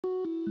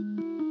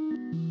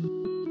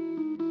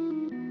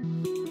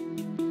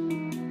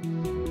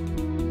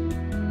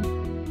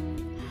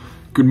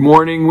Good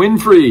morning,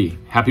 Winfrey.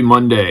 Happy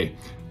Monday.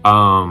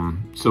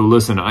 So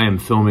listen, I am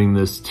filming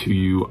this to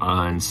you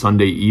on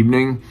Sunday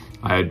evening.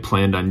 I had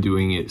planned on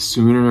doing it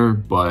sooner,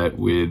 but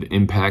with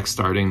Impact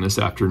starting this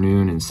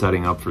afternoon and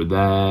setting up for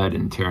that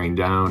and tearing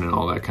down and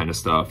all that kind of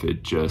stuff,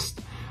 it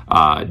just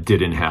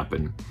didn't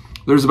happen.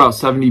 There's about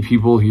 70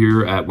 people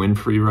here at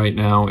Winfrey right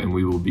now, and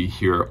we will be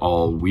here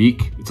all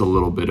week. It's a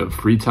little bit of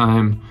free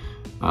time.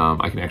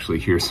 I can actually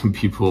hear some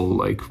people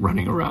like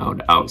running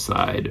around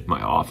outside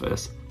my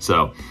office.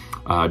 So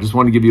just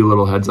want to give you a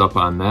little heads up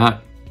on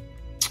that.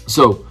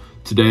 So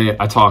today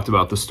I talked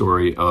about the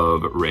story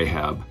of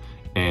Rahab,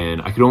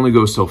 and I could only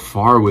go so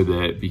far with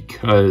it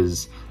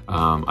because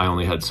I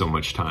only had so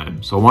much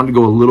time. So I wanted to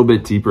go a little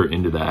bit deeper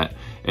into that.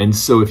 And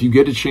so if you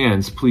get a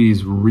chance,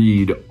 please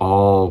read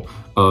all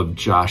of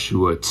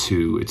Joshua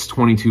 2. It's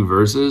 22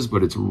 verses,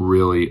 but it's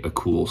really a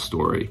cool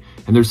story.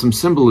 And there's some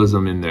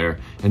symbolism in there.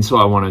 And so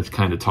I wanted to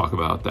kind of talk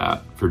about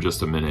that for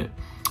just a minute.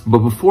 But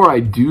before I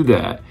do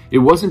that, it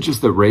wasn't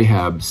just that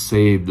Rahab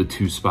saved the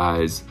two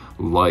spies'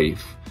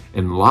 life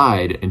and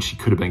lied, and she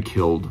could have been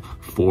killed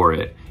for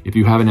it. If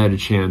you haven't had a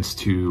chance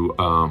to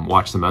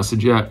watch the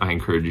message yet, I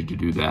encourage you to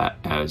do that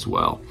as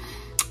well.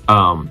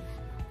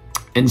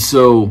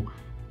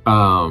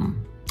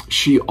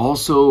 She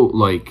also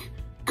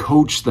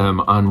coached them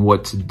on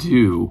what to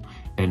do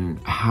and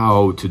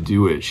how to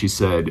do it. She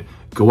said,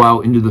 go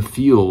out into the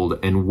field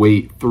and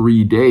wait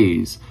 3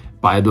 days.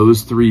 By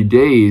those 3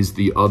 days,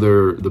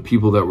 the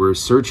people that were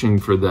searching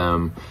for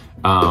them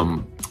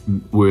from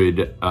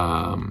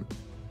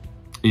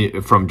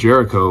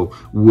Jericho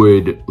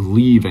would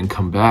leave and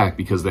come back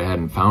because they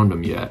hadn't found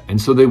them yet.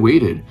 And so they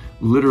waited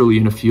literally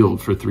in a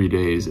field for 3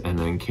 days and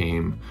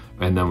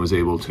then was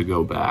able to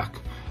go back.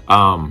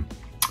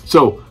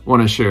 So I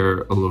want to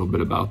share a little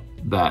bit about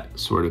that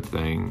sort of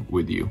thing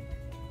with you.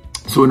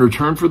 So in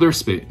return for their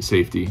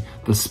safety,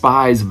 the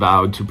spies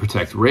vowed to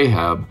protect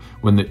Rahab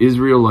when the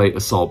Israelite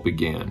assault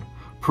began,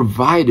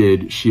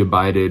 provided she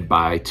abided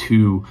by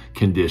two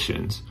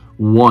conditions.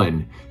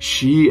 One,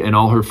 she and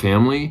all her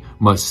family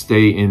must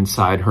stay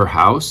inside her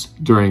house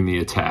during the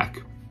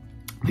attack.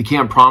 They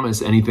can't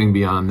promise anything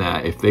beyond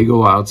that. If they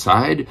go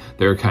outside,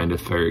 they're kind of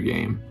fair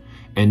game.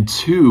 And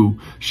two,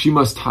 she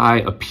must tie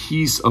a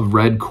piece of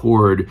red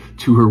cord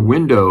to her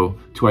window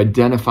to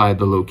identify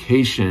the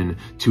location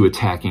to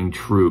attacking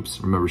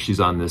troops. Remember, she's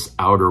on this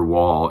outer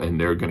wall and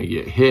they're going to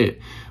get hit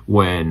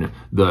when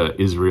the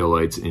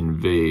Israelites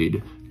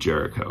invade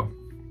Jericho.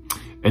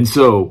 And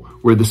so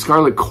where the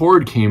scarlet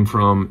cord came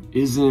from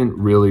isn't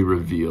really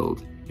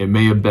revealed. It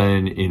may have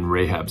been in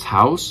Rahab's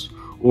house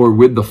or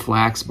with the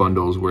flax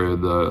bundles where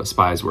the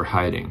spies were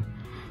hiding.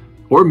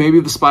 Or maybe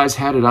the spies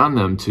had it on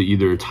them to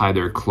either tie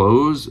their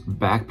clothes,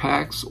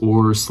 backpacks,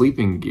 or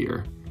sleeping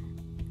gear.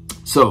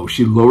 So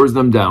she lowers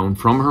them down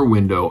from her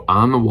window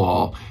on the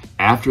wall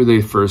after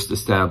they first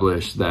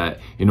established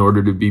that in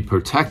order to be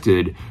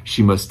protected,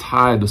 she must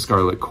tie the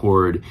scarlet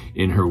cord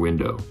in her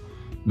window.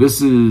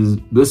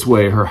 This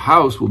way her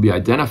house will be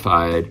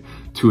identified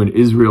to an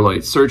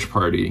Israelite search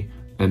party,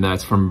 and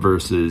that's from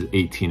verses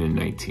 18 and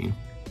 19.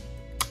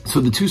 So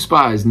the two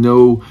spies,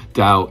 no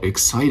doubt,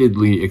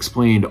 excitedly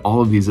explained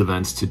all of these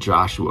events to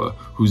Joshua,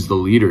 who's the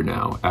leader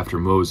now after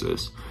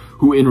Moses,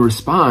 who in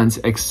response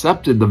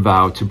accepted the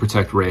vow to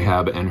protect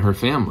Rahab and her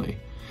family.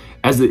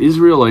 As the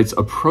Israelites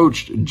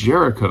approached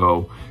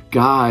Jericho,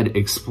 God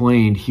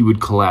explained he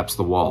would collapse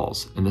the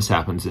walls, and this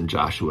happens in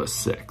Joshua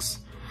 6.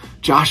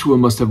 Joshua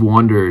must have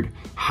wondered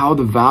how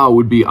the vow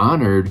would be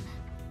honored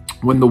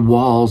when the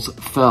walls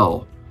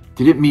fell.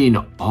 Did it mean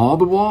all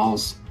the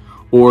walls?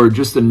 Or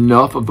just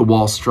enough of the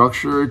wall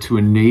structure to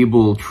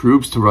enable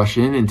troops to rush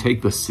in and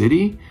take the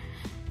city?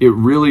 It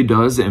really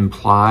does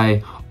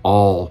imply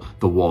all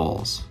the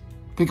walls.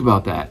 Think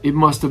about that. It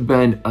must have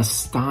been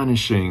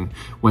astonishing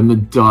when the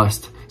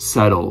dust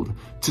settled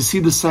to see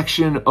the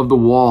section of the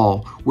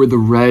wall where the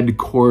red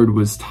cord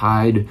was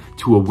tied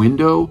to a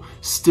window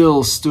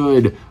still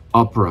stood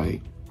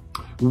upright.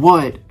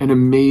 What an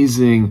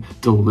amazing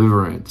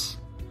deliverance.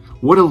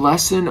 What a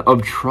lesson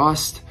of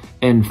trust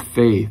and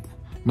faith.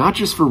 Not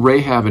just for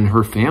Rahab and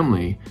her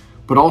family,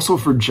 but also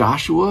for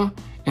Joshua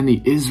and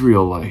the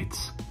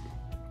Israelites.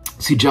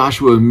 See,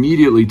 Joshua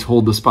immediately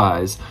told the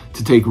spies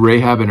to take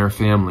Rahab and her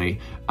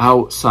family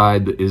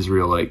outside the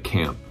Israelite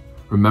camp.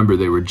 Remember,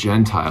 they were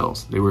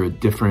Gentiles. They were a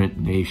different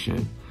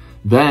nation.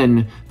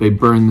 Then they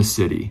burned the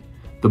city.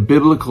 The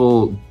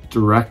biblical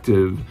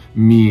directive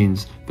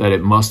means that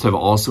it must have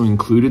also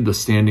included the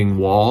standing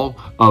wall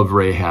of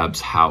Rahab's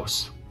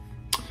house.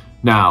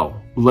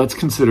 Now, let's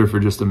consider for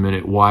just a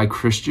minute why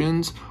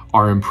Christians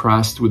are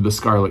impressed with the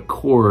scarlet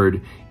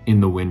cord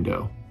in the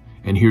window.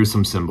 And here's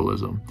some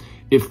symbolism.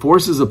 It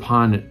forces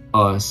upon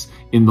us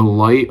in the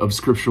light of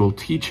scriptural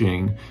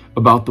teaching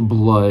about the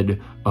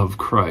blood of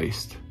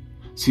Christ.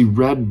 See,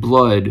 red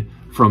blood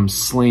from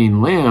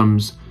slain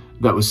lambs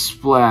that was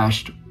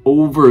splashed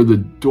over the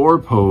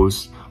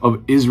doorposts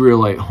of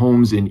Israelite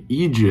homes in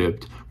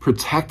Egypt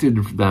protected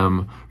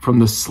them from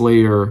the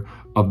slayer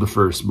of the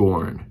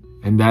firstborn.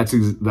 And that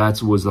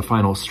was the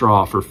final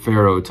straw for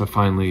Pharaoh to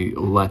finally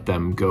let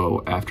them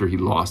go after he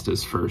lost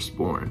his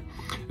firstborn.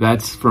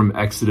 That's from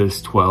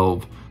Exodus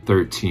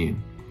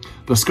 12:13.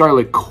 The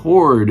scarlet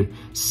cord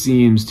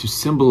seems to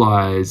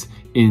symbolize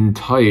in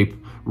type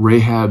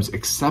Rahab's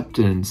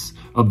acceptance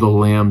of the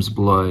lamb's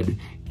blood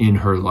in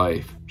her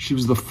life. She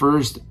was the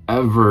first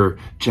ever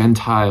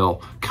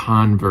Gentile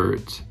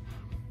convert.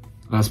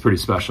 That's pretty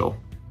special.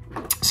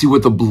 See,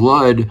 what the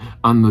blood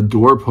on the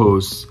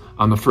doorposts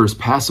on the first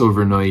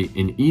Passover night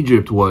in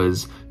Egypt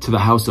was to the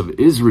house of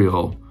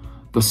Israel,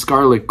 the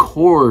scarlet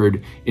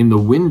cord in the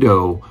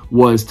window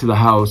was to the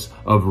house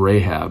of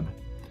Rahab.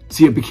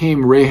 See, it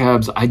became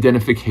Rahab's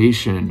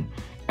identification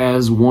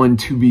as one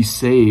to be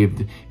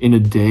saved in a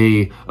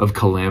day of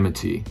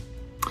calamity.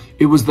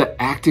 It was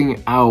the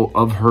acting out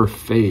of her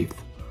faith,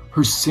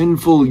 her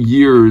sinful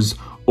years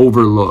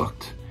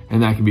overlooked,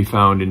 and that can be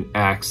found in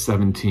Acts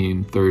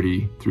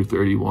 17:30 through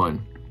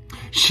 31.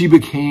 She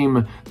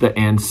became the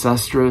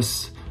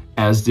ancestress,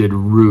 as did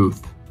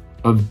Ruth,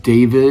 of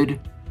David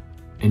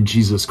and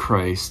Jesus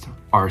Christ,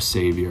 our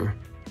Savior.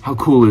 How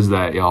cool is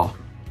that, y'all?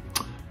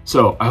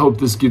 So I hope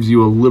this gives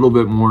you a little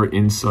bit more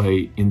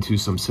insight into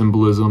some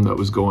symbolism that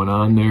was going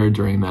on there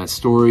during that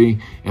story,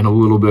 and a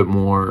little bit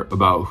more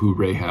about who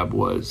Rahab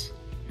was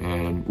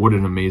and what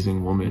an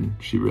amazing woman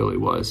she really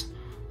was.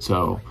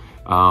 So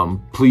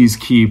please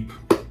keep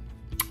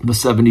the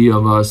 70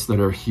 of us that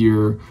are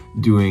here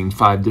doing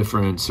 5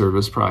 different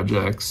service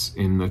projects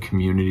in the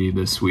community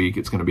this week.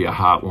 It's going to be a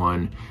hot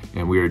one,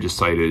 and we are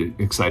just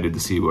excited to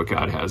see what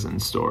God has in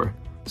store.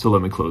 So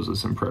let me close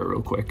this in prayer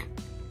real quick.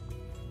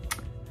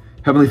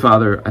 Heavenly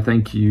Father, I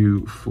thank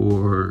you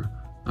for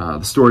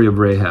the story of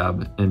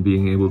Rahab and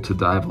being able to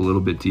dive a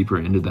little bit deeper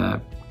into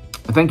that.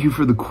 I thank you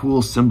for the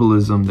cool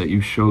symbolism that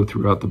you show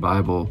throughout the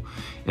Bible,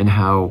 and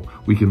how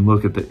we can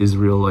look at the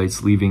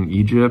Israelites leaving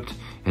Egypt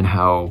and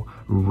how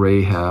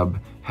Rahab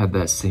had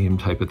that same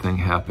type of thing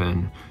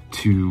happen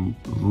to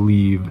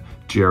leave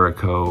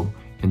Jericho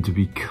and to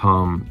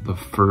become the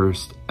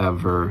first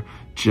ever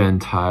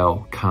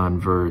Gentile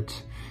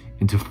convert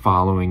into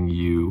following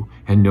you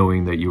and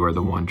knowing that you are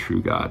the one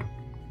true God.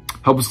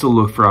 Help us to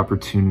look for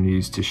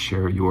opportunities to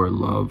share your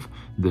love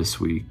this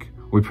week.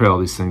 We pray all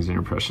these things in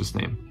your precious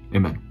name.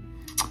 Amen.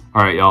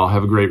 All right, y'all,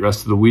 have a great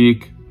rest of the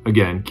week.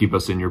 Again, keep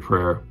us in your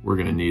prayer. We're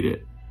going to need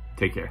it.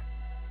 Take care.